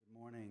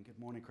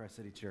Morning, Christ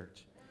City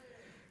Church.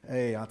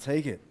 Hey, I'll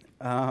take it.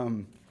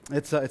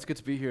 It's good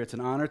to be here. It's an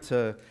honor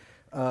to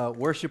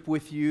worship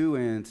with you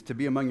and to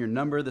be among your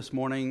number this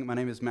morning. My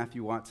name is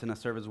Matthew Watson. I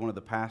serve as one of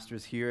the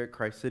pastors here at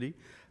Christ City.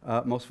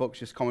 Most folks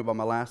just call me by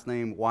my last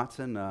name,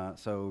 Watson,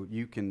 so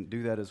you can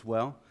do that as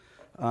well.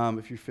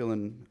 If you're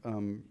feeling,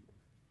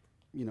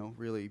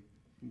 really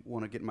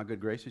want to get in my good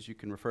graces, you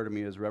can refer to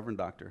me as Reverend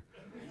Dr.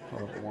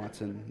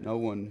 Watson. No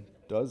one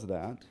does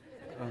that,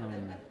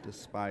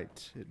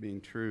 despite it being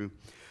true.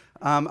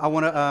 I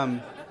want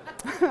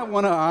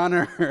to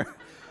honor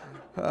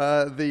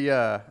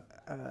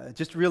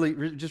just really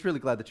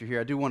glad that you're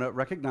here. I do want to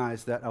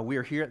recognize that we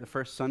are here at the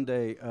first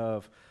Sunday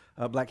of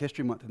Black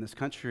History Month in this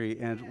country,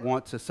 and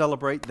want to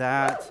celebrate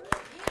that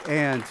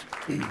and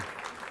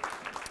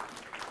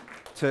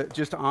to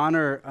just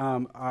honor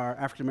our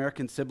African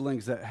American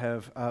siblings that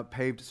have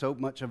paved so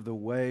much of the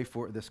way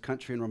for this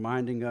country and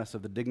reminding us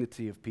of the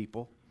dignity of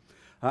people.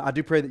 I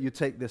do pray that you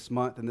take this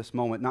month and this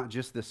moment, not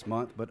just this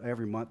month, but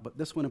every month, but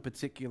this one in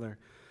particular,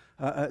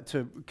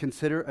 to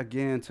consider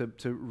again,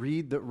 to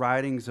read the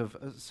writings of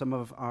some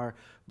of our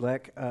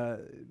Black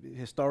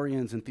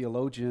historians and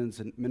theologians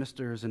and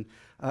ministers, and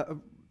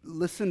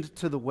listen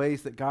to the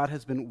ways that God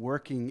has been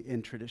working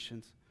in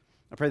traditions.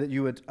 I pray that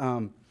you would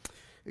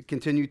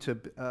continue to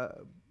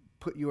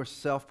put your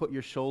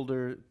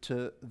shoulder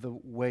to the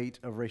weight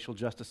of racial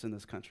justice in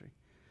this country.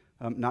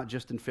 Not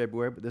just in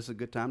February, but this is a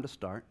good time to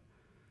start.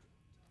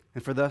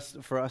 And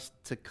for us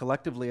to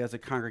collectively as a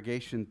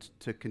congregation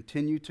to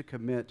continue to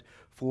commit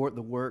for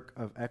the work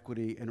of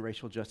equity and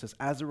racial justice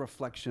as a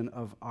reflection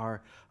of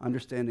our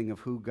understanding of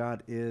who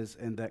God is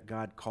and that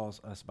God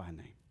calls us by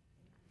name.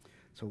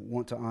 So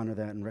want to honor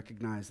that and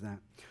recognize that.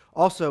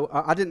 Also,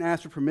 I didn't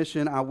ask for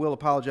permission. I will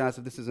apologize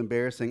if this is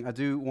embarrassing. I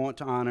do want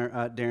to honor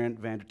Darren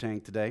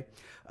Vandertang today.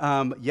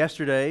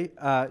 Yesterday,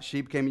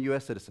 she became a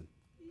U.S. citizen.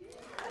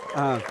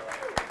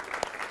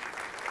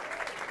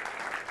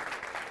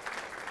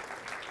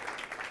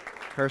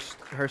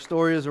 Her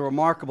story is a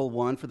remarkable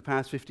one. For the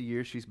past 50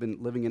 years, she's been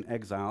living in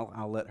exile.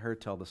 I'll let her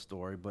tell the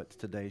story, but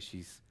today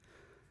she's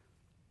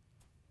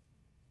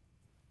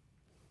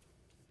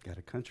got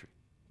a country.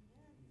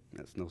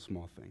 That's no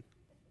small thing.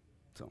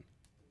 So,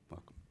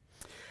 welcome.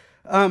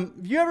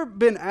 Have you ever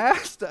been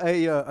asked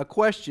a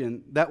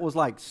question that was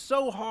like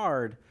so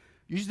hard,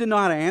 you just didn't know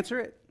how to answer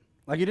it?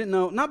 Like you didn't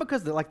know, not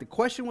because the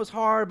question was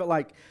hard, but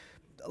like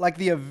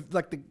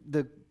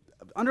the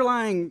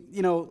underlying,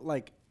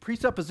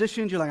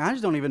 presuppositions, you're like, I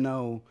just don't even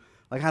know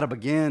how to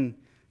begin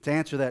to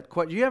answer that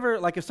question. You ever,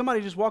 if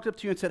somebody just walked up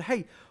to you and said,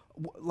 hey,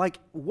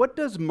 what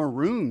does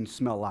maroon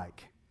smell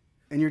like?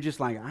 And you're just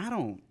like,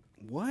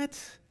 what?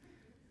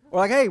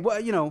 Or hey,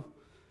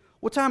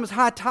 what time is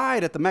high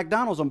tide at the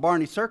McDonald's on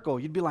Barney Circle?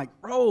 You'd be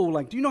like, bro,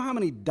 do you know how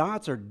many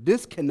dots are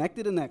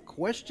disconnected in that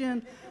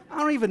question? I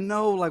don't even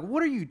know,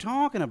 what are you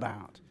talking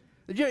about?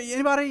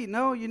 Anybody?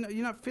 No, you're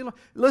not feeling?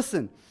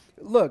 Listen,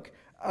 look,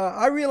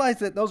 I realize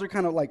that those are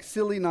kind of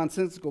silly,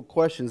 nonsensical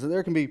questions, and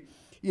there can be,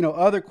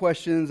 other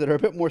questions that are a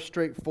bit more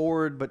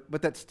straightforward,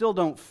 but that still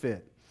don't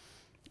fit.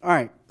 All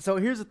right, so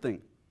here's the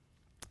thing.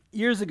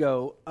 Years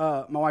ago,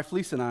 my wife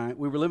Lisa and I,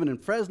 we were living in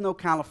Fresno,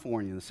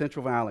 California, in the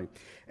Central Valley,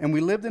 and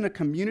we lived in a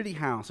community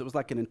house. It was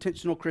like an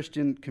intentional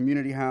Christian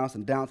community house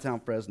in downtown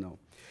Fresno.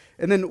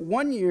 And then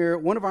one year,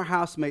 one of our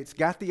housemates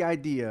got the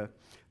idea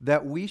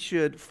that we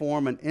should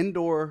form an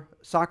indoor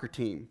soccer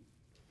team.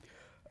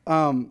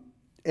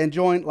 And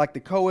joined the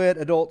co-ed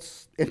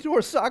adults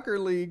indoor soccer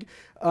league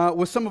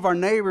with some of our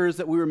neighbors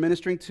that we were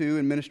ministering to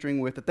and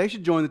ministering with, that they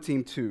should join the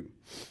team too.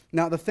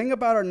 Now, the thing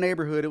about our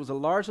neighborhood, it was a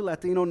largely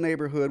Latino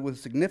neighborhood with a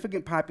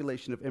significant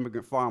population of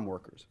immigrant farm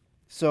workers.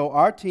 So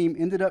our team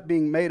ended up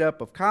being made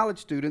up of college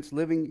students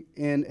living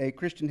in a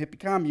Christian hippie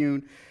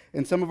commune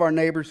and some of our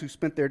neighbors who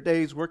spent their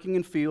days working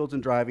in fields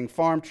and driving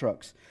farm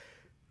trucks.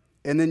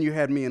 And then you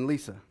had me and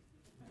Lisa.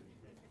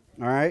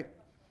 All right?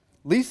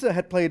 Lisa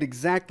had played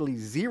exactly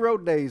 0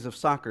 days of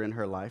soccer in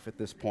her life at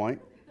this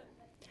point.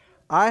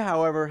 I,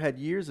 however, had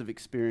years of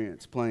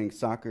experience playing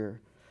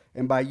soccer,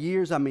 and by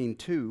years I mean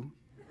 2,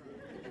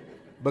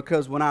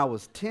 because when I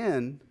was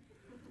 10,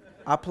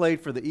 I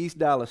played for the East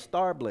Dallas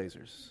Star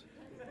Blazers,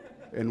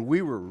 and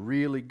we were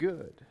really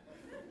good.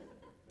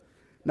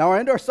 Now, our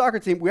indoor soccer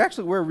team, we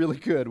actually were really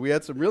good. We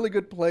had some really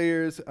good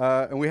players,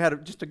 and we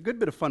had just a good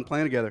bit of fun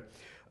playing together.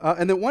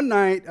 And then one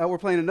night, we're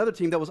playing another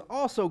team that was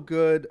also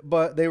good,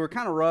 but they were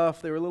kind of rough.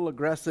 They were a little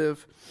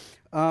aggressive.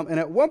 And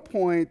at one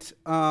point,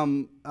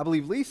 I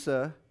believe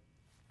Lisa,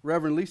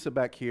 Reverend Lisa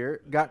back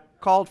here, got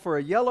called for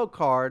a yellow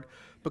card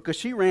because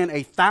she ran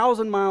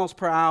 1,000 miles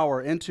per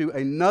hour into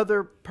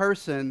another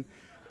person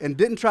and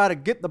didn't try to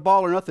get the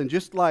ball or nothing,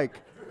 just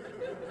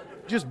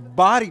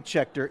body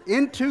checked her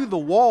into the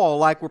wall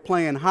like we're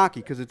playing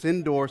hockey because it's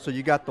indoor, so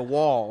you got the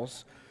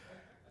walls.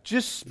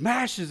 Just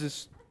smashes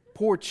this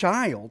poor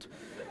child.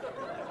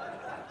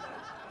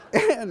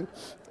 And,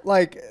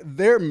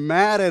 they're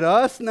mad at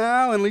us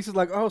now, and Lisa's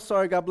like, oh,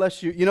 sorry, God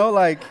bless you.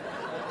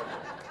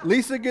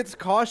 Lisa gets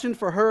cautioned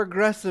for her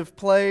aggressive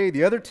play.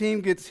 The other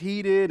team gets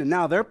heated, and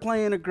now they're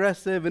playing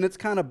aggressive, and it's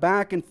kind of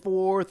back and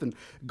forth, and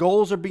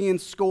goals are being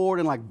scored,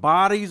 and like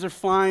bodies are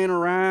flying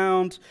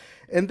around.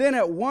 And then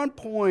at one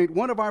point,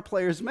 one of our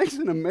players makes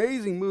an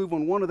amazing move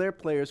on one of their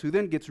players, who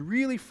then gets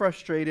really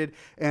frustrated,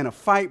 and a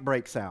fight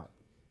breaks out.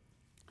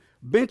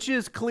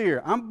 Benches clear.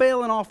 I'm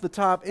bailing off the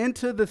top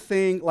into the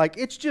thing like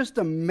it's just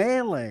a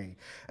melee.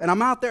 And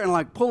I'm out there and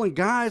like pulling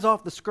guys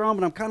off the scrum,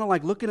 and I'm kind of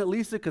like looking at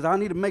Lisa because I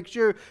need to make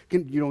sure,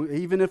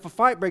 even if a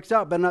fight breaks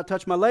out, better not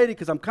touch my lady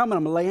because I'm coming.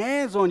 I'm going to lay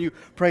hands on you.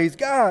 Praise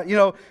God.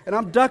 And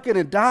I'm ducking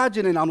and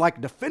dodging, and I'm like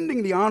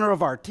defending the honor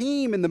of our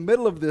team in the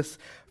middle of this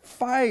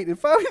fight. And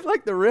finally,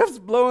 like, the ref's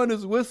blowing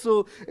his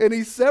whistle, and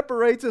he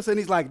separates us, and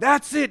he's like,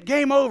 "That's it,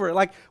 game over."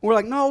 Like, we're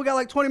like, "No, we got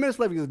like 20 minutes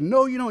left." He goes,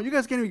 "No, you don't. You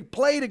guys can't even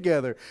play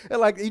together." And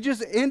like, he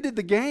just ended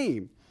the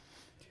game.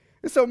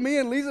 And so me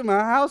and Lisa, my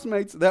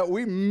housemates that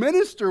we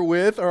minister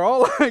with, are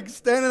all like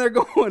standing there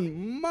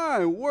going,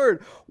 "My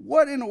word,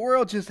 what in the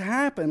world just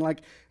happened?"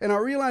 Like, and I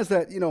realized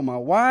that, my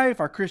wife,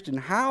 our Christian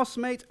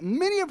housemates,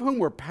 many of whom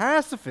were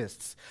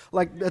pacifists,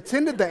 like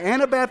attended the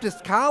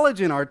Anabaptist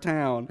college in our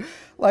town,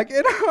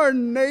 and our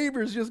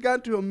neighbors just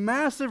got into a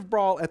massive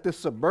brawl at this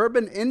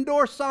suburban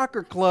indoor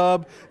soccer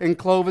club in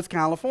Clovis,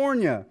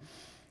 California.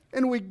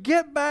 And we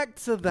get back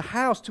to the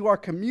house, to our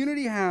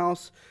community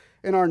house,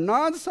 and our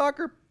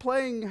non-soccer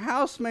playing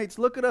housemates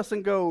look at us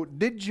and go,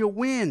 "Did you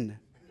win?"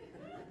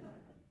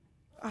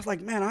 I was like,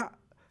 man,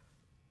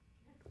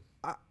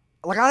 I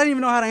didn't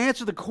even know how to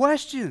answer the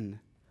question.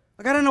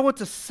 I didn't know what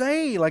to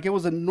say. It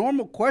was a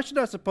normal question,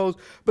 I suppose,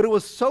 but it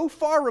was so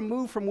far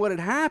removed from what had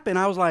happened.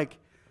 I was like,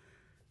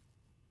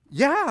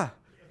 yeah,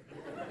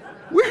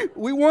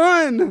 we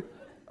won.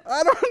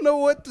 I don't know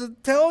what to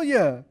tell you.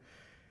 Have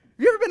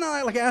you ever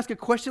been ask a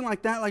question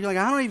like that? I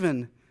don't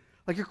even...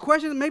 your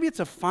question, maybe it's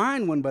a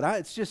fine one, but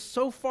it's just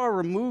so far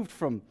removed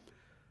from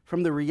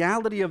the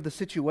reality of the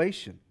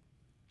situation.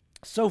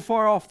 So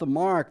far off the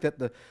mark that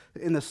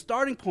the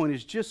starting point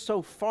is just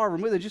so far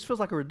removed, it just feels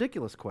like a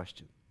ridiculous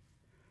question.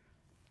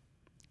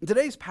 In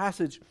today's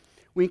passage,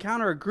 we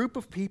encounter a group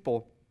of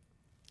people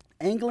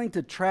angling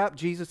to trap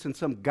Jesus in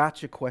some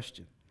gotcha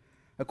question.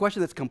 A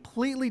question that's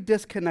completely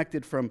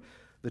disconnected from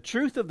the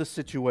truth of the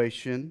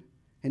situation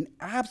and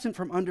absent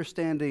from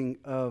understanding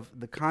of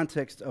the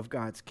context of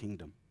God's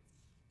kingdom.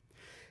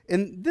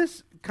 In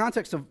this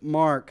context of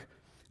Mark,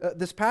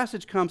 this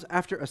passage comes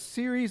after a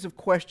series of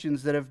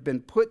questions that have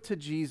been put to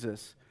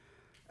Jesus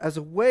as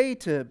a way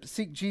to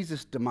seek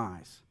Jesus'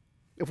 demise.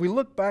 If we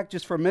look back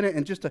just for a minute,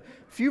 and just a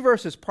few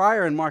verses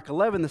prior in Mark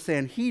 11, the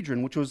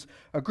Sanhedrin, which was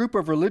a group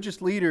of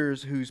religious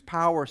leaders whose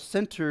power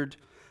centered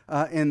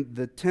in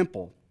the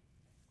temple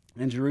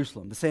in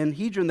Jerusalem. The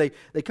Sanhedrin,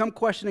 they come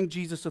questioning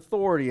Jesus'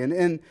 authority. And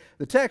in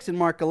the text in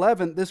Mark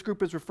 11, this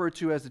group is referred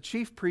to as the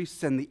chief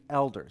priests and the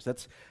elders.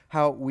 That's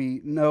how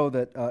we know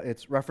that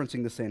it's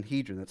referencing the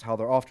Sanhedrin. That's how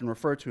they're often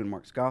referred to in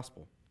Mark's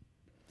gospel.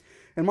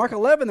 In Mark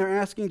 11, they're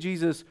asking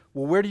Jesus,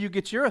 well, where do you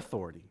get your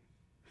authority?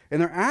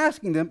 And they're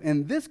asking them,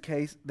 in this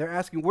case, they're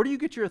asking, where do you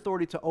get your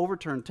authority to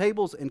overturn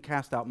tables and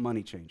cast out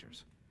money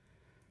changers?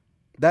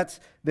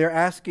 They're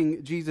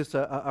asking Jesus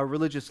a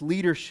religious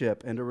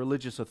leadership and a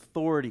religious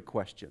authority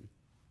question.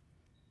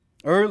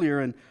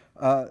 Earlier in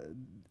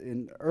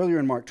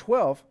Mark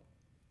 12,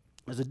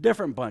 there's a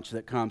different bunch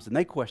that comes and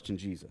they question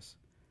Jesus.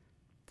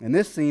 In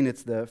this scene,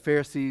 it's the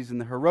Pharisees and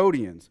the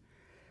Herodians.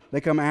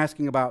 They come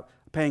asking about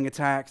paying a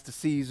tax to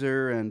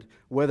Caesar and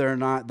whether or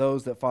not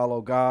those that follow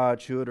God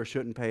should or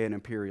shouldn't pay an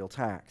imperial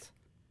tax.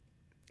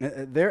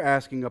 They're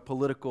asking a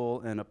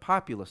political and a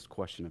populist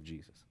question of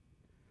Jesus.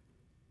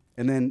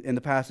 And then in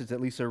the passage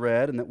that Lisa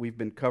read and that we've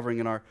been covering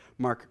in our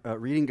Mark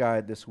reading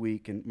guide this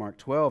week in Mark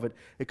 12,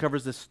 it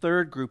covers this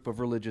third group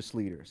of religious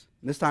leaders.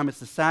 And this time it's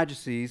the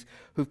Sadducees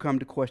who've come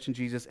to question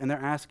Jesus, and they're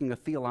asking a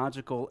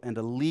theological and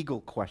a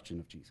legal question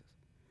of Jesus.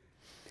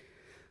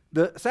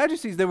 The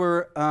Sadducees, they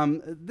were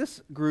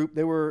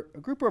they were a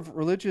group of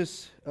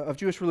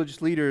Jewish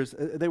religious leaders.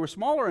 They were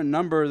smaller in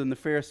number than the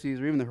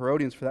Pharisees or even the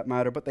Herodians for that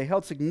matter, but they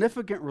held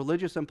significant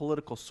religious and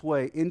political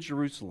sway in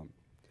Jerusalem.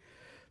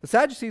 The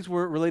Sadducees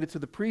were related to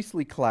the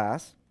priestly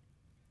class.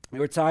 They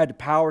were tied to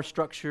power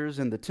structures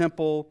in the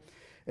temple,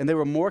 and they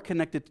were more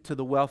connected to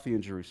the wealthy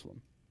in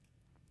Jerusalem.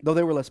 Though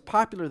they were less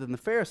popular than the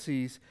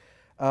Pharisees,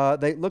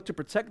 they looked to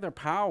protect their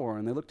power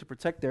and they looked to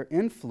protect their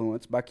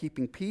influence by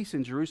keeping peace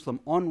in Jerusalem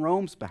on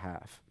Rome's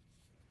behalf.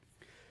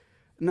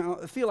 Now,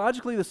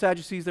 theologically, the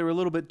Sadducees, they were a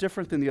little bit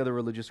different than the other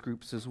religious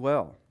groups as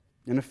well,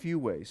 in a few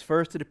ways.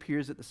 First, it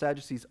appears that the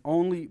Sadducees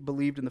only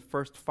believed in the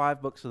first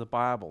 5 books of the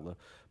Bible, the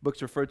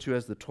books referred to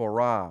as the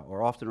Torah,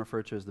 or often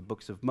referred to as the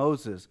books of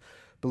Moses,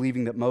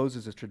 believing that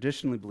Moses is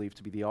traditionally believed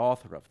to be the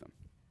author of them.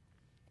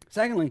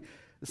 Secondly,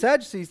 the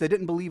Sadducees, they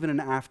didn't believe in an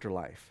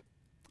afterlife,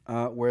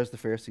 whereas the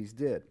Pharisees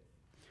did.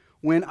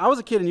 When I was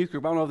a kid in youth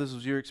group, I don't know if this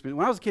was your experience,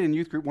 when I was a kid in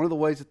youth group, one of the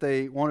ways that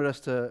they wanted us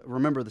to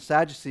remember the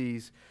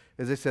Sadducees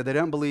is they said they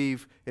don't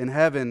believe in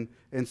heaven,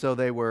 and so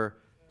they were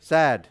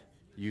sad,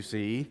 you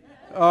see.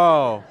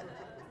 Oh,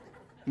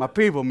 my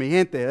people, mi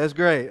gente, that's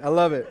great. I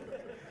love it.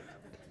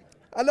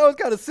 I know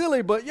it's kind of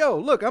silly, but yo,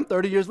 look, I'm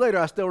 30 years later,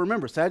 I still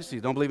remember.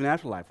 Sadducees don't believe in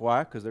afterlife.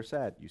 Why? Because they're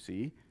sad, you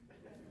see.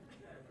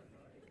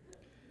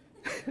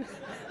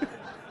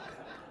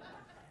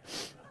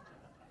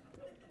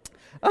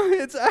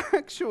 It's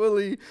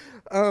actually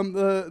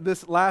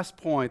this last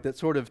point that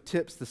sort of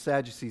tips the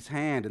Sadducees'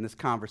 hand in this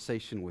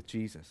conversation with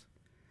Jesus.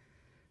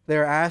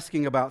 They're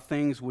asking about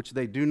things which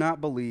they do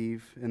not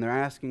believe, and they're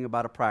asking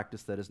about a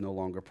practice that is no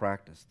longer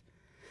practiced,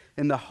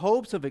 in the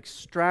hopes of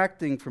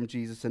extracting from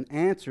Jesus an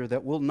answer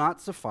that will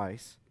not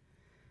suffice,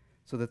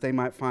 so that they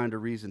might find a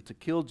reason to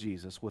kill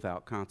Jesus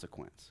without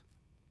consequence.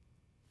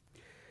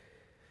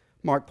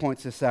 Mark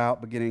points this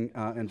out beginning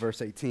in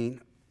verse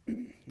 18.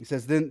 He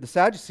says, "Then the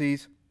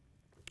Sadducees,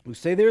 who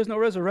say there is no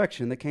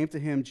resurrection, they came to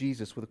him,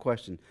 Jesus, with a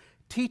question.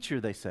 'Teacher,'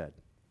 they said,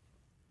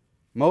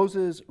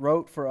 'Moses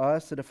wrote for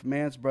us that if a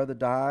man's brother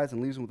dies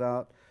and leaves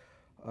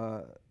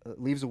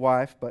a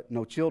wife but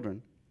no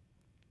children,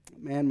 a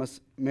man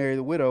must marry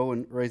the widow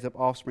and raise up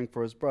offspring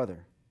for his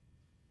brother.'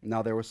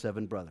 Now there were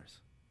 7 brothers."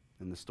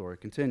 And the story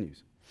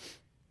continues.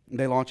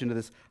 They launch into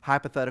this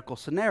hypothetical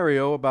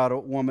scenario about a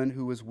woman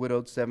who was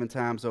widowed 7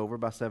 times over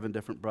by 7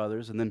 different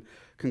brothers, and then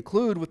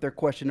conclude with their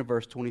question in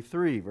verse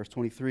 23. Verse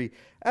 23,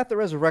 "At the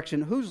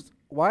resurrection, whose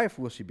wife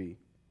will she be,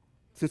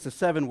 since the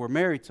 7 were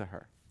married to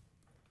her?"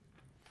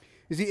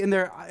 You see, in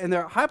their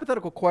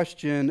hypothetical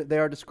question, they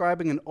are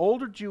describing an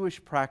older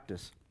Jewish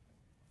practice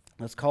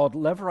that's called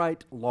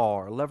Levirate law,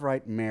 or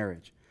Levirate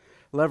marriage.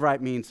 Levirate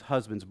means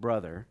husband's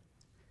brother.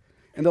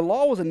 And the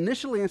law was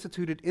initially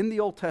instituted in the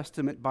Old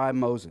Testament by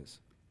Moses.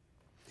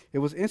 It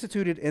was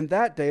instituted in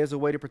that day as a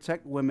way to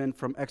protect women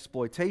from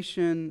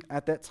exploitation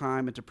at that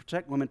time, and to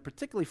protect women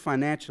particularly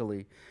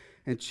financially,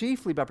 and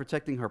chiefly by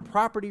protecting her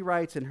property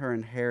rights and her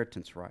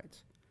inheritance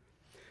rights.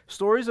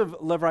 Stories of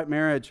Levirate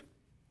marriage,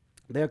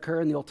 they occur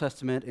in the Old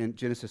Testament in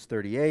Genesis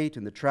 38,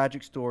 in the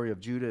tragic story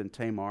of Judah and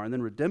Tamar, and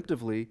then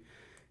redemptively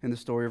in the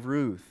story of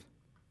Ruth.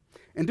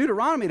 In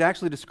Deuteronomy, it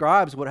actually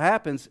describes what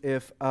happens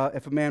if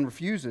a man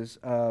refuses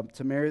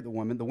to marry the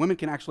woman. The woman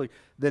can actually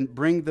then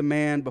bring the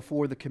man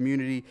before the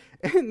community,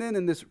 and then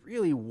in this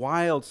really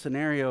wild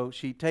scenario,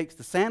 she takes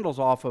the sandals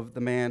off of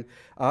the man,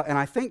 and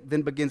I think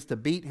then begins to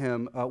beat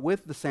him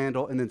with the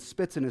sandal and then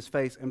spits in his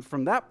face. And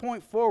from that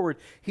point forward,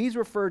 he's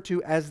referred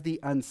to as the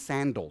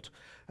unsandaled,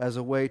 as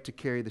a way to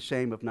carry the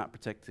shame of not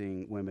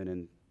protecting women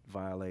and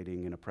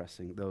violating and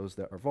oppressing those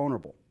that are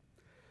vulnerable.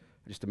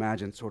 Just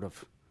imagine sort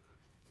of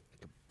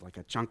like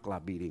a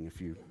chancla beating,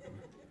 if you're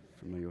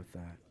familiar with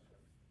that.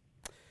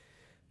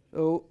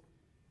 So,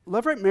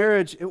 Levirate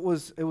marriage, it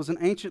was an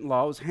ancient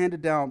law. It was handed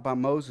down by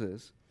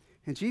Moses.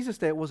 In Jesus'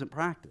 day, it wasn't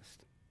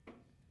practiced.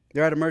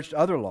 There had emerged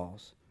other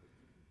laws,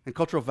 and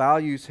cultural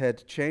values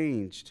had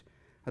changed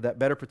that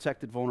better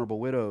protected vulnerable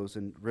widows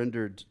and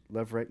rendered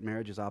Levirate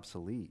marriages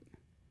obsolete.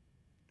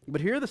 But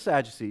here are the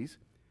Sadducees.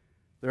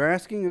 They're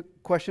asking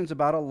questions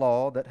about a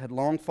law that had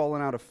long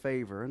fallen out of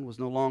favor and was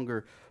no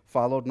longer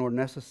followed nor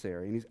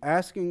necessary. And he's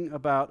asking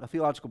about a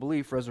theological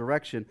belief,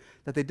 resurrection,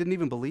 that they didn't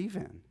even believe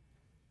in.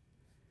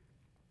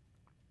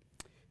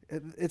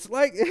 It's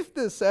like if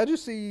the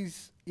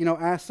Sadducees,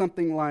 asked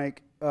something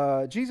like,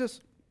 Jesus,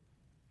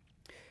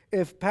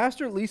 if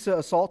Pastor Lisa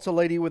assaults a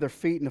lady with her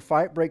feet and a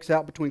fight breaks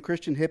out between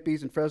Christian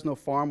hippies and Fresno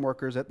farm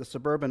workers at the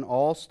Suburban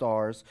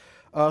All-Stars,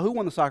 who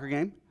won the soccer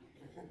game?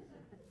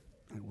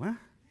 Like, what?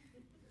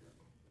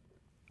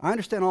 I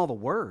understand all the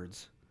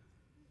words,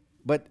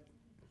 but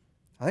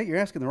I think you're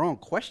asking the wrong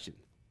question,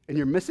 and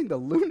you're missing the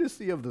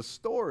lunacy of the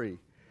story.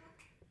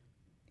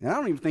 And I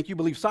don't even think you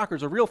believe soccer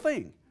is a real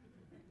thing.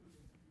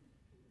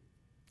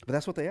 But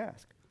that's what they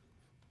ask.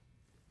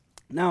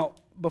 Now,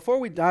 before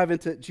we dive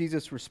into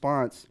Jesus'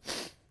 response,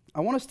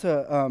 I want us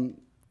to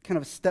kind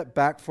of step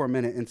back for a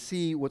minute and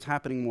see what's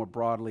happening more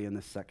broadly in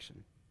this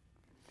section.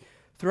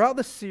 Throughout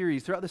the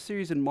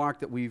series in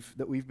Mark that we've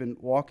been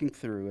walking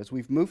through, as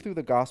we've moved through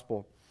the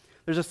gospel,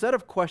 there's a set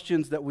of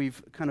questions that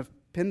we've kind of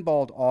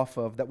pinballed off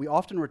of that we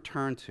often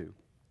return to.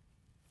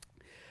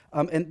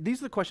 And these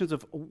are the questions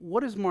of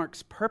what is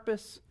Mark's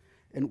purpose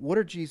and what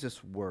are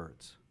Jesus'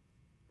 words?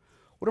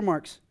 What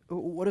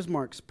is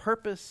Mark's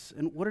purpose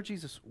and what are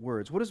Jesus'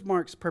 words? What is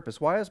Mark's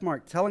purpose? Why is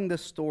Mark telling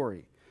this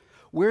story?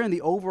 Where in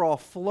the overall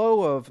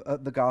flow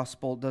of the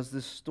gospel does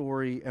this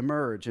story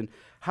emerge? And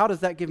how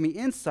does that give me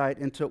insight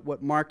into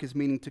what Mark is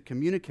meaning to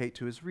communicate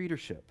to his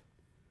readership?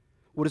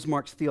 What is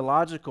Mark's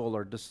theological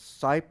or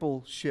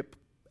discipleship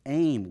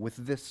aim with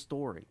this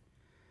story?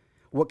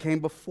 What came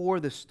before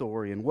this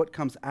story and what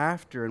comes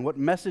after, and what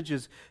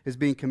messages is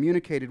being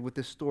communicated with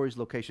this story's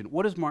location?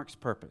 What is Mark's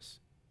purpose?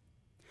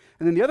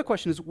 And then the other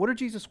question is, what are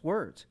Jesus'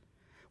 words?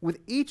 With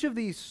each of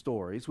these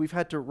stories, we've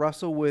had to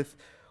wrestle with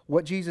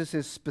what Jesus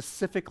is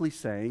specifically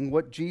saying,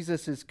 what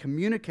Jesus is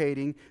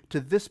communicating to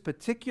this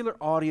particular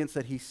audience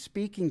that he's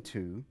speaking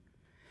to,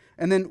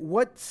 and then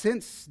what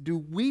sense do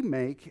we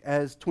make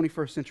as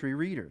 21st century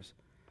readers?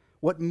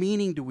 What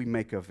meaning do we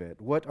make of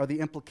it? What are the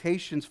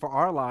implications for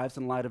our lives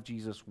in light of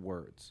Jesus'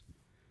 words?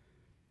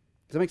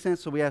 Does that make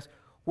sense? So we ask,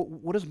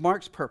 what is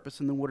Mark's purpose,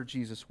 and then what are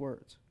Jesus'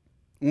 words?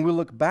 When we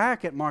look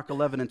back at Mark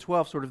 11 and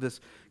 12, sort of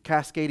this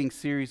cascading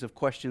series of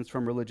questions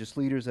from religious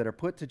leaders that are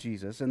put to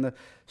Jesus, and the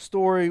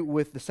story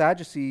with the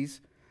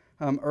Sadducees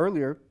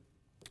earlier,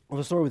 well,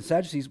 the story with the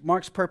Sadducees,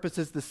 Mark's purpose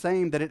is the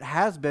same that it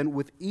has been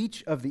with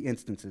each of the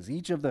instances,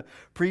 each of the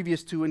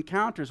previous two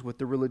encounters with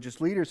the religious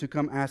leaders who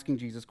come asking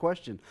Jesus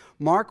questions.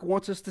 Mark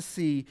wants us to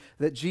see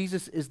that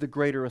Jesus is the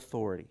greater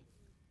authority.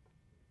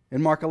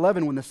 In Mark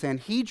 11, when the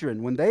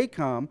Sanhedrin, when they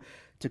come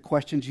to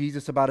question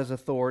Jesus about his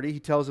authority, he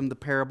tells them the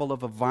parable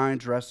of a vine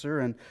dresser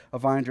and a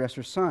vine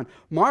dresser's son.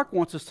 Mark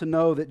wants us to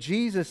know that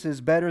Jesus is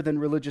better than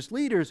religious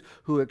leaders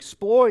who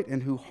exploit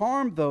and who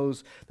harm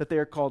those that they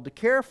are called to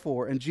care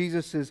for. And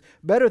Jesus is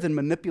better than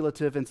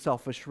manipulative and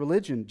selfish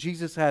religion.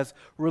 Jesus has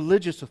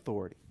religious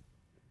authority.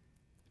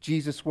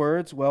 Jesus'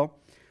 words, well,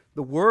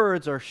 the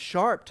words are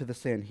sharp to the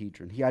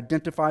Sanhedrin. He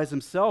identifies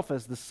himself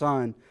as the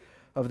son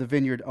of the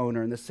vineyard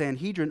owner, and the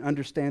Sanhedrin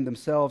understand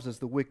themselves as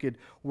the wicked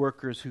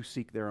workers who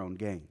seek their own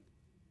gain.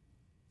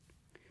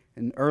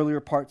 In earlier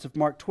parts of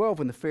Mark 12,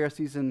 when the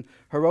Pharisees and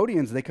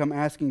Herodians, they come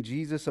asking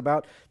Jesus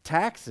about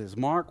taxes,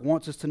 Mark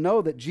wants us to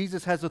know that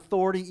Jesus has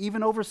authority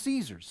even over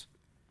Caesars,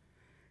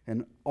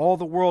 and all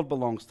the world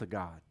belongs to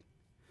God.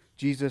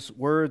 Jesus'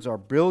 words are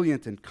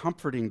brilliant and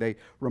comforting. They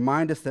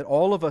remind us that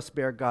all of us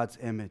bear God's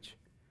image,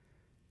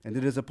 and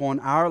it is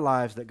upon our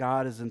lives that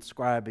God is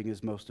inscribing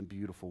his most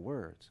beautiful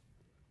words.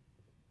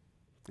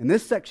 In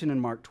this section in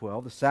Mark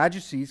 12, the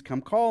Sadducees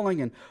come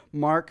calling, and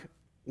Mark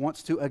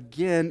wants to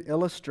again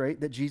illustrate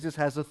that Jesus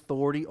has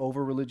authority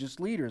over religious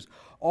leaders,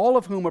 all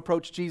of whom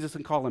approach Jesus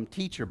and call him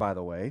teacher, by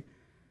the way.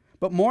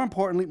 But more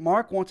importantly,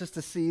 Mark wants us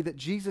to see that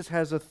Jesus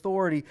has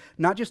authority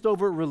not just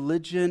over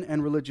religion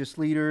and religious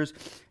leaders,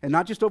 and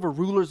not just over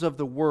rulers of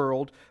the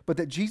world, but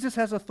that Jesus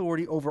has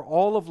authority over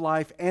all of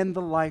life and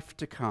the life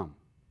to come.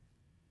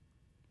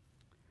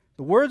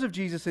 The words of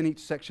Jesus in each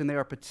section, they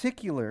are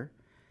particular,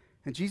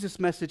 and Jesus'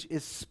 message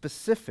is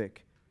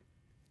specific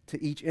to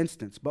each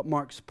instance. But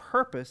Mark's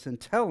purpose in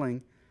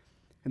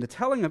the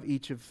telling of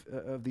each of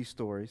these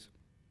stories,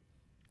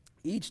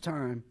 each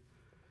time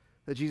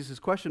that Jesus is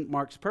questioned,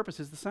 Mark's purpose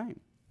is the same.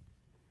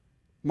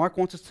 Mark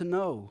wants us to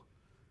know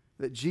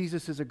that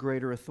Jesus is a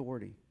greater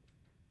authority,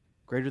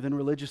 greater than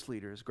religious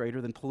leaders,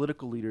 greater than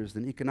political leaders,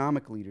 than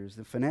economic leaders,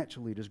 than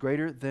financial leaders,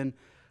 greater than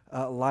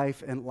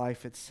life and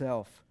life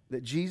itself.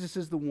 That Jesus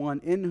is the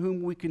one in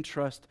whom we can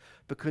trust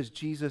because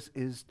Jesus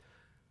is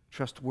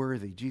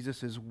trustworthy.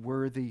 Jesus is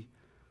worthy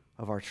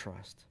of our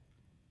trust.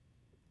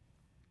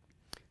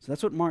 So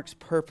that's what Mark's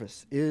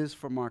purpose is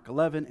for Mark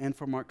 11 and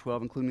for Mark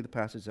 12, including the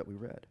passage that we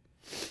read.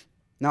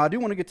 Now, I do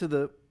want to get to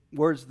the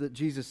words that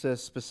Jesus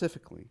says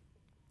specifically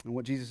and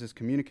what Jesus is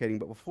communicating,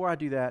 but before I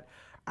do that,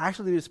 I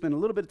actually need to spend a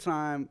little bit of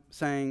time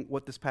saying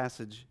what this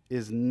passage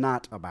is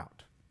not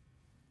about.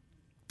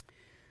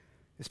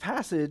 This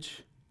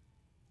passage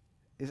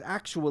is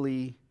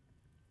actually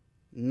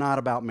not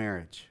about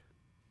marriage.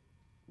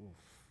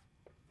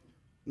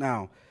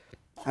 Now,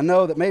 I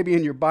know that maybe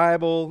in your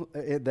Bible,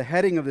 the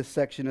heading of this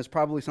section is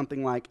probably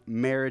something like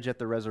marriage at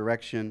the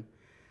resurrection.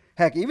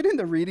 Heck, even in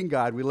the reading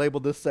guide, we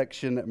labeled this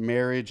section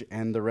marriage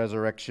and the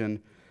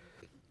resurrection.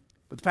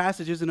 But the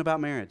passage isn't about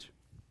marriage.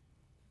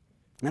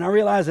 And I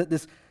realize that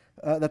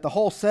that the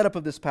whole setup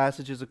of this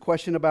passage is a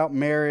question about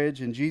marriage,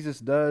 and Jesus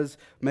does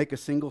make a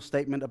single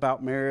statement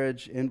about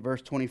marriage in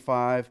verse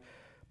 25.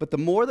 But the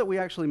more that we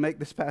actually make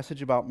this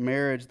passage about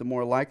marriage, the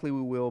more likely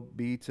we will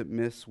be to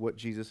miss what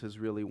Jesus is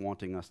really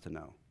wanting us to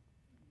know.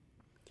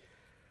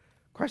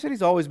 Christ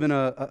City's always been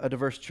a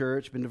diverse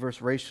church, been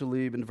diverse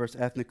racially, been diverse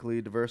ethnically,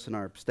 diverse in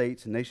our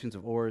states and nations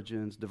of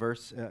origins,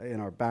 diverse in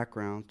our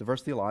backgrounds,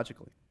 diverse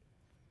theologically,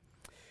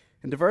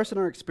 and diverse in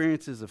our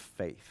experiences of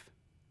faith.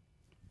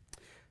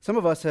 Some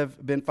of us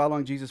have been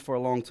following Jesus for a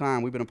long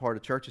time. We've been a part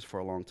of churches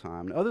for a long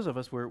time. And others of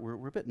us,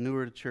 we're a bit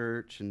newer to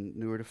church and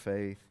newer to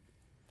faith.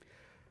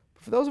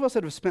 For those of us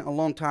that have spent a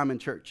long time in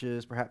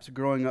churches, perhaps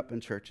growing up in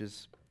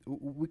churches,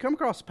 we come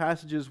across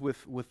passages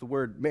with the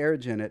word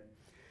marriage in it,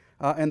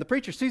 and the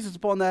preacher seizes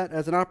upon that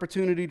as an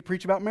opportunity to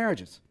preach about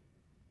marriages.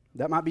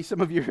 That might be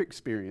some of your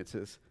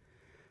experiences.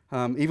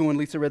 Even when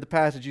Lisa read the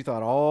passage, you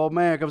thought, oh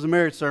man, here comes a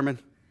marriage sermon.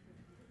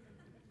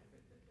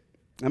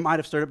 It might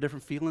have stirred up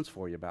different feelings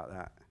for you about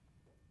that.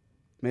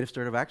 It may have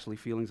stirred up actually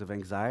feelings of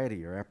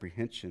anxiety or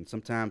apprehension.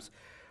 Sometimes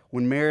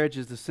when marriage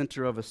is the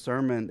center of a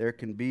sermon, there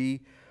can be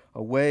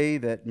a way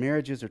that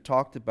marriages are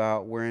talked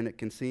about wherein it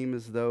can seem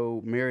as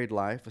though married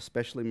life,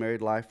 especially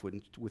married life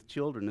with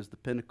children, is the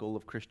pinnacle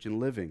of Christian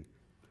living,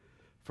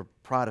 for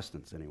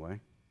Protestants anyway.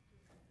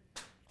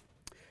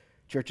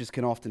 Churches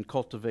can often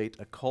cultivate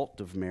a cult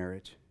of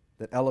marriage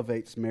that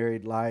elevates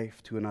married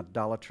life to an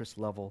idolatrous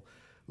level,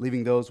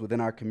 leaving those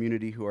within our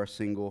community who are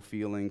single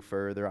feeling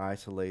further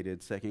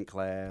isolated, second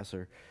class,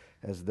 or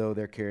as though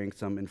they're carrying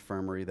some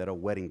infirmary that a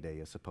wedding day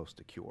is supposed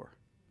to cure.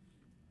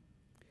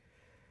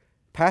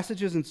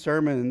 Passages and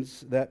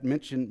sermons that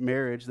mention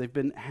marriage, they've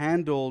been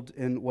handled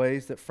in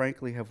ways that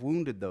frankly have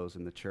wounded those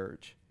in the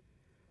church.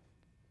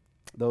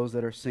 Those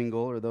that are single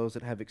or those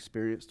that have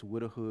experienced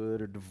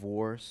widowhood or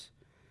divorce.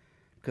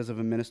 because of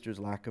a minister's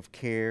lack of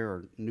care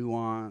or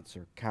nuance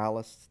or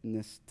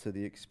callousness to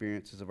the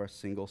experiences of our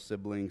single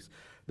siblings.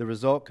 The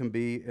result can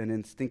be an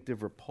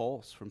instinctive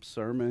repulse from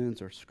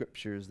sermons or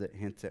scriptures that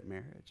hint at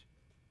marriage.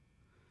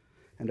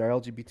 And our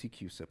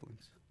LGBTQ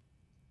siblings,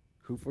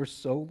 who for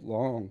so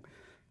long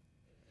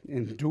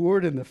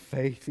endured in the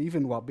faith,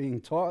 even while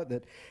being taught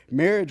that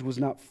marriage was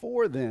not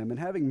for them and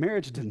having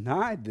marriage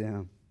denied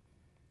them,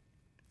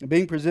 and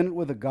being presented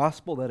with a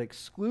gospel that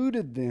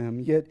excluded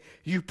them, yet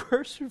you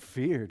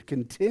persevered,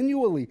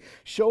 continually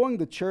showing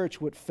the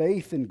church what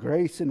faith and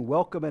grace and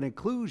welcome and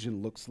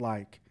inclusion looks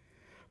like,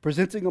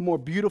 presenting a more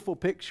beautiful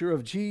picture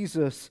of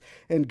Jesus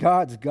and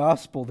God's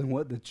gospel than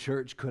what the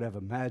church could have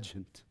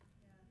imagined.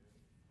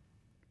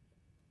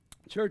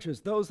 Churches,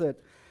 those that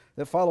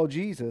follow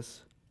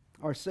Jesus,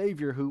 our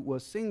Savior, who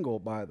was single,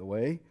 by the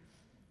way,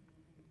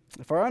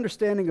 if our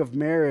understanding of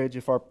marriage,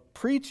 if our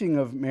preaching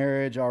of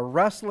marriage, our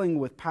wrestling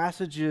with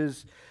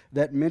passages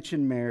that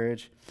mention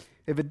marriage,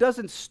 if it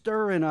doesn't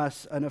stir in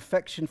us an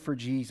affection for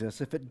Jesus,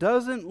 if it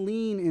doesn't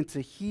lean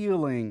into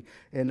healing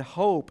and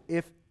hope,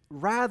 if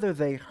rather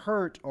they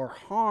hurt or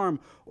harm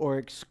or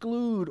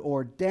exclude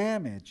or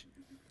damage,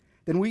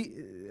 then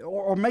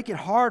or make it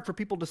hard for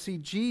people to see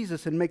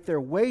Jesus and make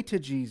their way to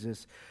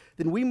Jesus,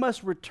 then we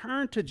must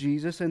return to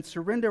Jesus and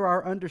surrender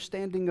our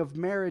understanding of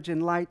marriage in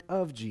light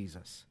of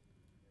Jesus.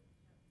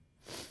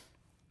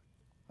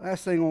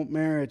 Last thing on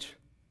marriage,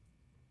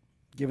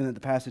 given that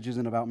the passage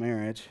isn't about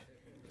marriage,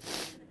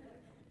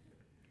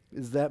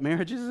 is that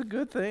marriage is a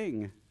good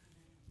thing.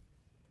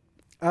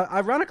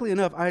 Ironically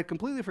enough, I had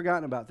completely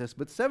forgotten about this,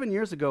 but 7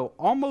 years ago,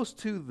 almost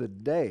to the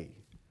day,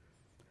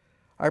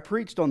 I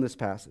preached on this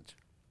passage.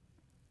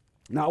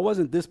 Now, it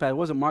wasn't this passage, it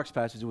wasn't Mark's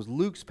passage, it was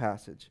Luke's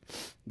passage,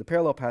 the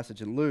parallel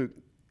passage in Luke.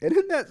 And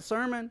in that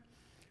sermon,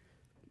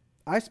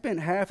 I spent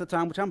half the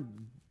time, which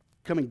I'm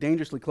coming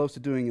dangerously close to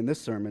doing in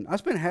this sermon, I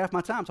spent half my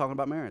time talking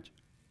about marriage.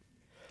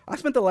 I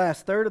spent the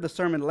last third of the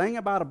sermon laying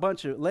out a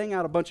bunch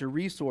of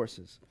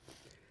resources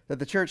that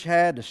the church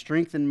had to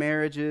strengthen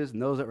marriages and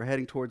those that were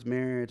heading towards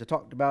marriage. I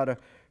talked about a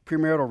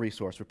premarital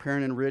resource, Repair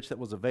and Enrich, that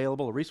was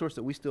available, a resource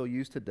that we still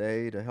use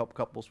today to help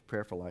couples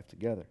prepare for life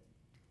together.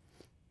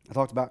 I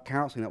talked about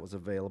counseling that was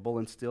available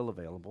and still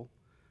available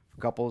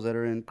for couples that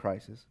are in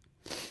crisis.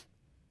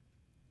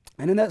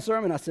 And in that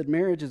sermon, I said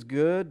marriage is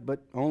good, but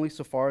only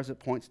so far as it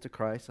points to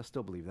Christ. I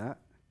still believe that.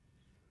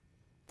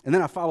 And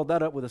then I followed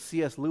that up with a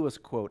C.S. Lewis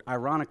quote,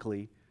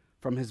 ironically,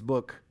 from his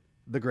book,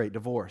 The Great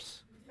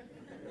Divorce.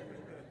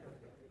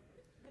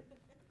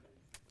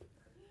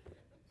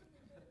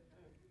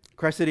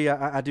 Christ City,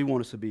 I do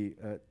want us to be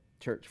a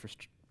church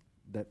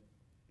that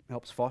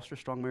helps foster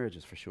strong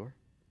marriages, for sure.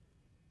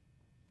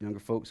 Younger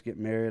folks get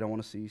married. I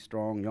want to see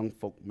strong young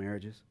folk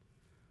marriages.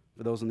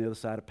 For those on the other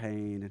side of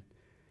pain and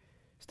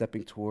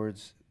stepping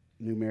towards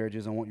new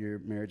marriages, I want your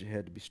marriage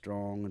ahead to be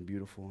strong and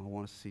beautiful. I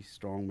want us to see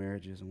strong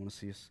marriages. I want to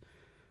see us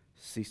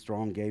see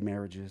strong gay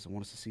marriages. I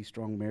want us to see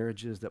strong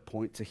marriages that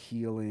point to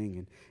healing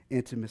and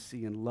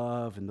intimacy and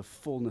love and the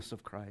fullness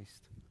of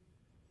Christ.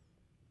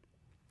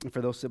 And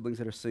for those siblings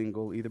that are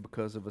single, either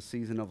because of a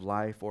season of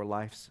life or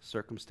life's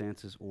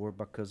circumstances or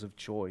because of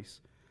choice,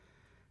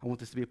 I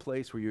want this to be a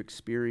place where you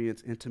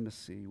experience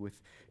intimacy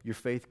with your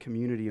faith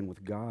community and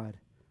with God,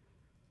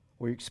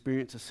 where you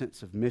experience a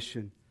sense of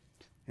mission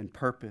and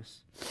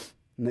purpose,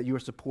 and that you are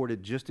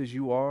supported just as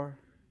you are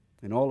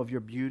in all of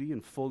your beauty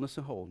and fullness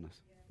and wholeness.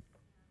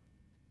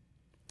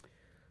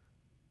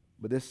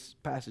 But this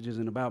passage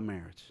isn't about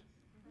marriage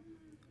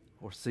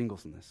or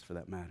singleness, for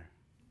that matter.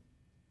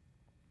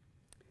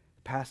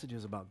 The passage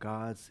is about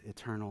God's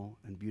eternal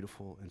and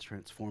beautiful and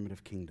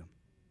transformative kingdom.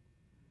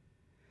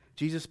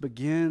 Jesus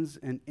begins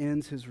and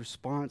ends his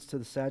response to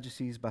the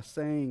Sadducees by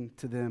saying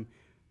to them,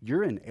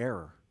 "You're in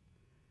error.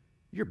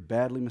 You're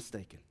badly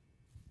mistaken."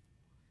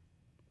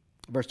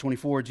 Verse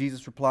 24,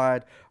 Jesus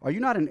replied, "Are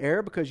you not in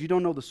error because you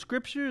don't know the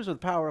Scriptures or the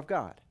power of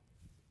God?"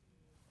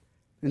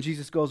 And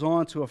Jesus goes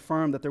on to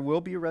affirm that there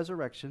will be a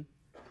resurrection.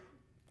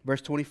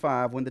 Verse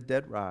 25, when the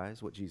dead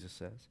rise, what Jesus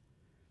says.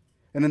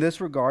 And in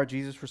this regard,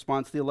 Jesus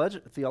responds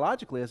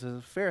theologically as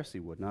a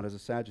Pharisee would, not as a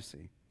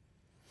Sadducee.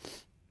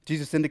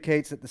 Jesus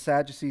indicates that the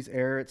Sadducees'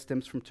 error, it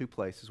stems from two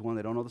places. One,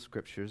 they don't know the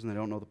Scriptures, and they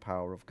don't know the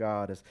power of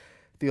God. As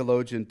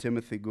theologian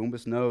Timothy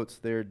Gumbas notes,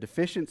 their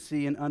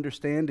deficiency in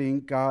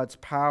understanding God's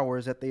power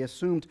is that they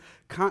assumed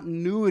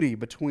continuity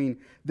between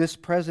this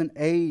present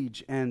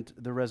age and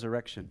the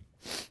resurrection.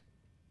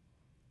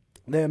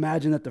 They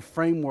imagined that the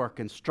framework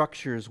and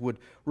structures would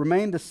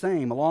remain the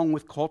same, along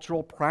with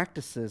cultural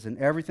practices and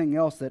everything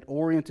else that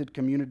oriented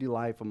community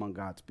life among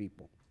God's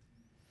people.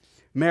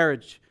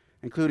 Marriage,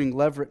 including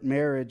levirate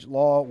marriage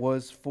law,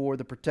 was for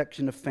the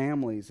protection of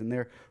families and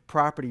their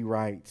property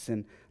rights.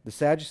 And the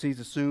Sadducees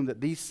assumed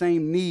that these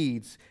same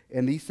needs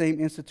and these same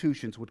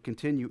institutions would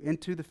continue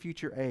into the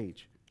future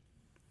age.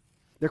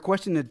 Their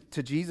question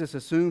to Jesus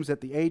assumes that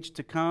the age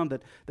to come,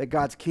 that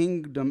God's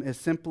kingdom is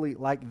simply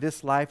like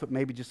this life, but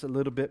maybe just a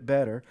little bit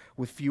better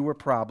with fewer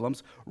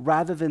problems,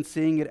 rather than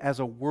seeing it as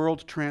a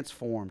world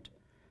transformed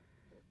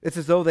It's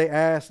as though they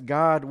asked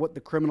God what the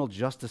criminal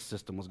justice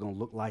system was going to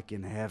look like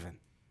in heaven.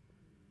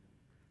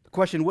 The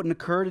question wouldn't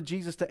occur to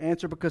Jesus to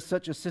answer because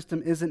such a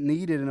system isn't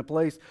needed in a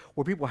place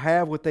where people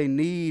have what they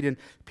need and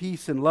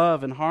peace and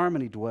love and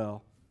harmony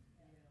dwell.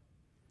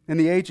 In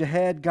the age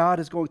ahead, God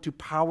is going to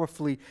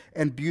powerfully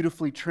and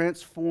beautifully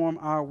transform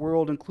our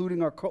world,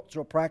 including our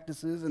cultural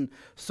practices and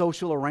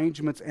social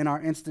arrangements and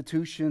our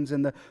institutions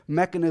and the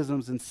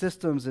mechanisms and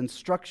systems and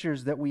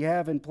structures that we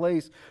have in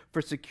place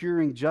for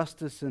securing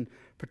justice and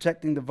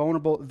protecting the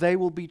vulnerable. They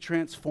will be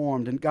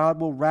transformed, and God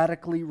will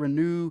radically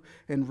renew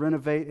and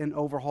renovate and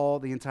overhaul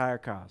the entire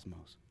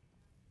cosmos.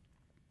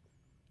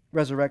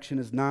 Resurrection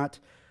is not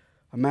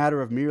a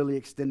matter of merely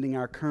extending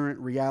our current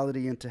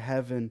reality into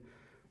heaven,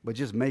 but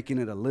just making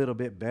it a little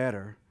bit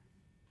better.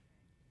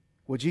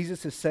 What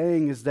Jesus is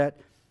saying is that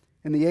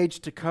in the age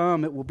to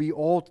come, it will be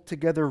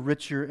altogether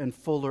richer and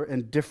fuller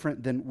and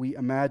different than we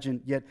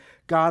imagined, yet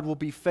God will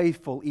be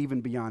faithful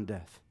even beyond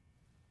death.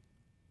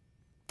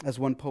 As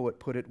one poet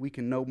put it, we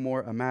can no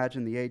more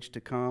imagine the age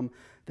to come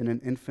than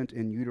an infant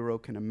in utero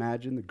can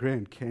imagine the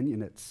Grand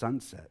Canyon at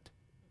sunset.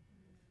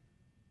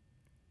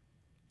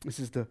 This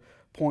is the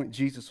point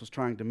Jesus was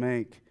trying to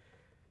make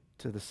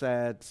to the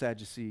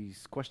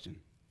Sadducees' question.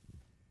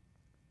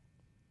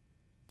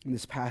 In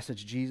this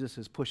passage, Jesus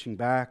is pushing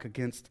back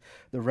against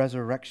the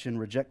resurrection,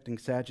 rejecting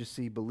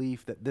Sadducee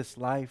belief that this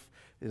life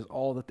is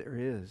all that there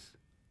is.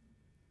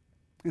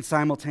 And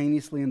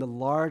simultaneously, in the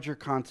larger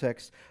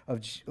context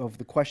of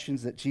the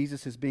questions that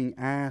Jesus is being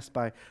asked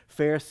by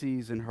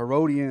Pharisees and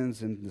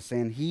Herodians and the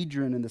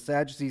Sanhedrin and the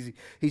Sadducees,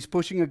 he's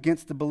pushing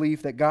against the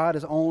belief that God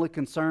is only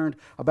concerned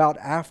about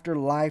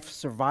afterlife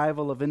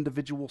survival of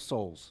individual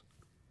souls.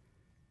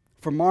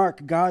 For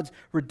Mark, God's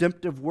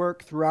redemptive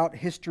work throughout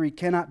history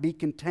cannot be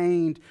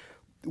contained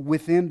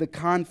within the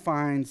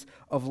confines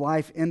of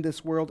life in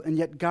this world, and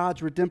yet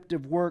God's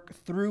redemptive work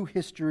through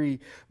history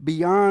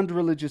beyond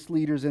religious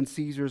leaders and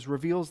Caesars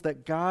reveals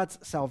that God's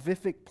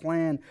salvific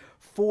plan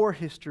for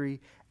history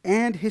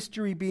and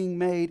history being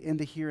made in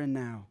the here and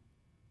now.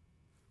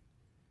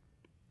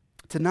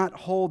 To not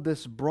hold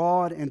this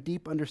broad and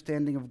deep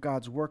understanding of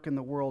God's work in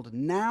the world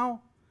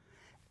now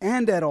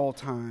and at all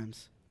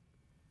times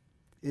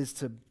is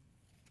to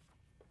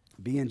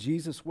be, in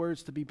Jesus'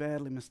 words, to be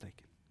badly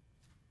mistaken.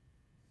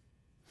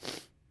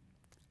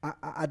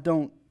 I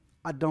don't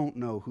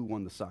know who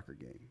won the soccer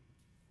game.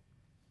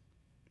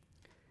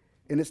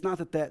 And it's not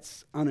that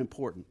that's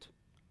unimportant.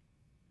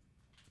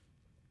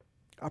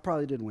 I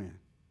probably did win.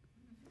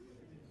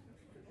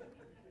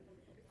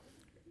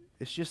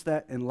 It's just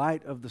that in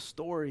light of the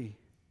story,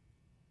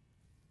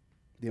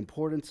 the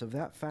importance of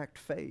that fact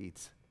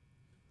fades.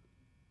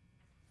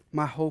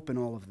 My hope in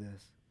all of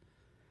this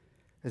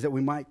is that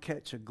we might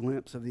catch a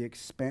glimpse of the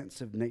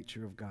expansive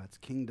nature of God's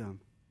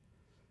kingdom.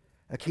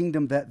 A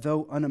kingdom that,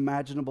 though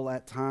unimaginable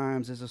at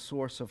times, is a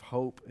source of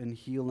hope and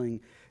healing,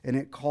 and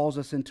it calls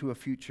us into a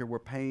future where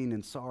pain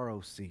and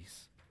sorrow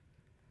cease.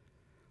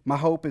 My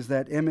hope is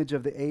that image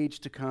of the age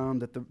to come,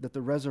 that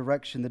the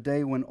resurrection, the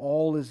day when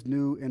all is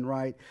new and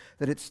right,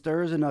 that it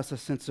stirs in us a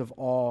sense of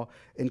awe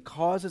and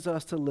causes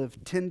us to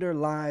live tender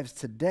lives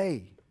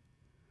today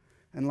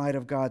in light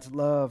of God's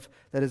love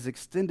that is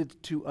extended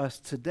to us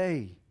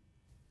today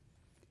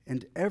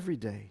and every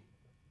day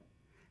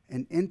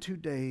and into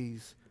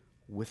days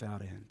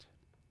without end.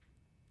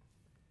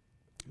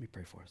 Let me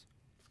pray for us.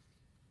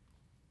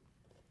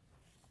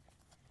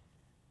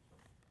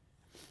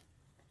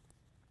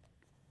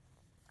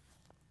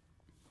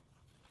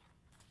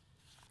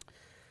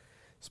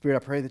 Spirit,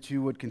 I pray that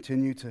you would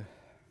continue to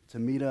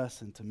meet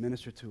us and to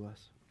minister to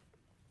us.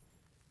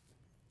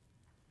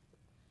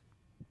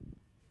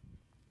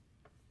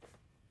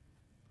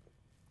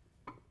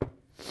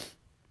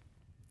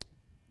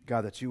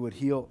 God, that you would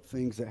heal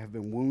things that have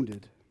been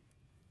wounded,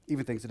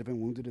 even things that have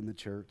been wounded in the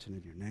church and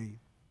in your name.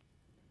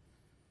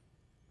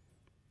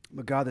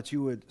 But God, that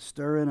you would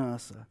stir in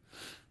us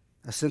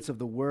a sense of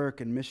the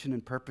work and mission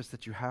and purpose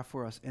that you have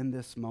for us in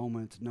this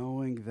moment,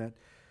 knowing that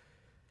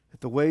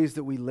the ways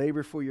that we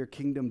labor for your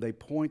kingdom, they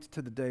point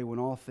to the day when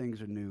all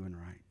things are new and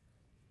right.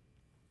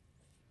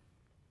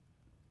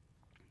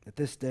 That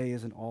this day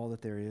isn't all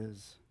that there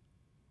is.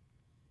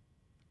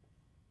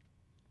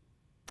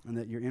 And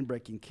that your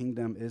inbreaking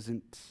kingdom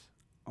isn't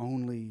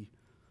only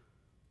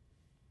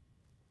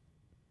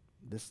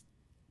this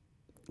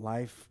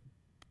life,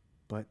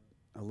 but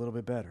a little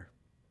bit better.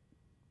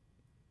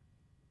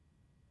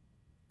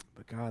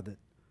 But God,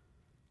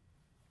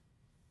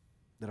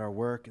 that our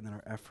work and that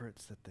our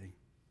efforts, that they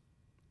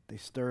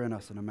stir in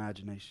us an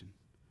imagination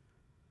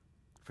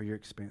for your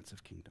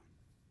expansive kingdom.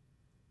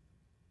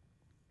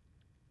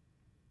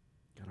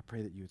 God, I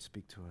pray that you would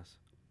speak to us,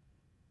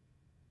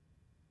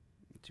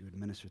 that you would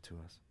minister to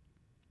us,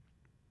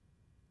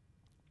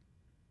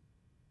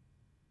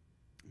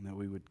 and that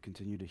we would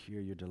continue to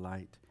hear your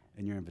delight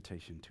and your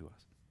invitation to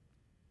us.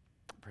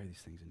 I pray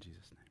these things in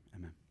Jesus' name.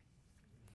 Amen.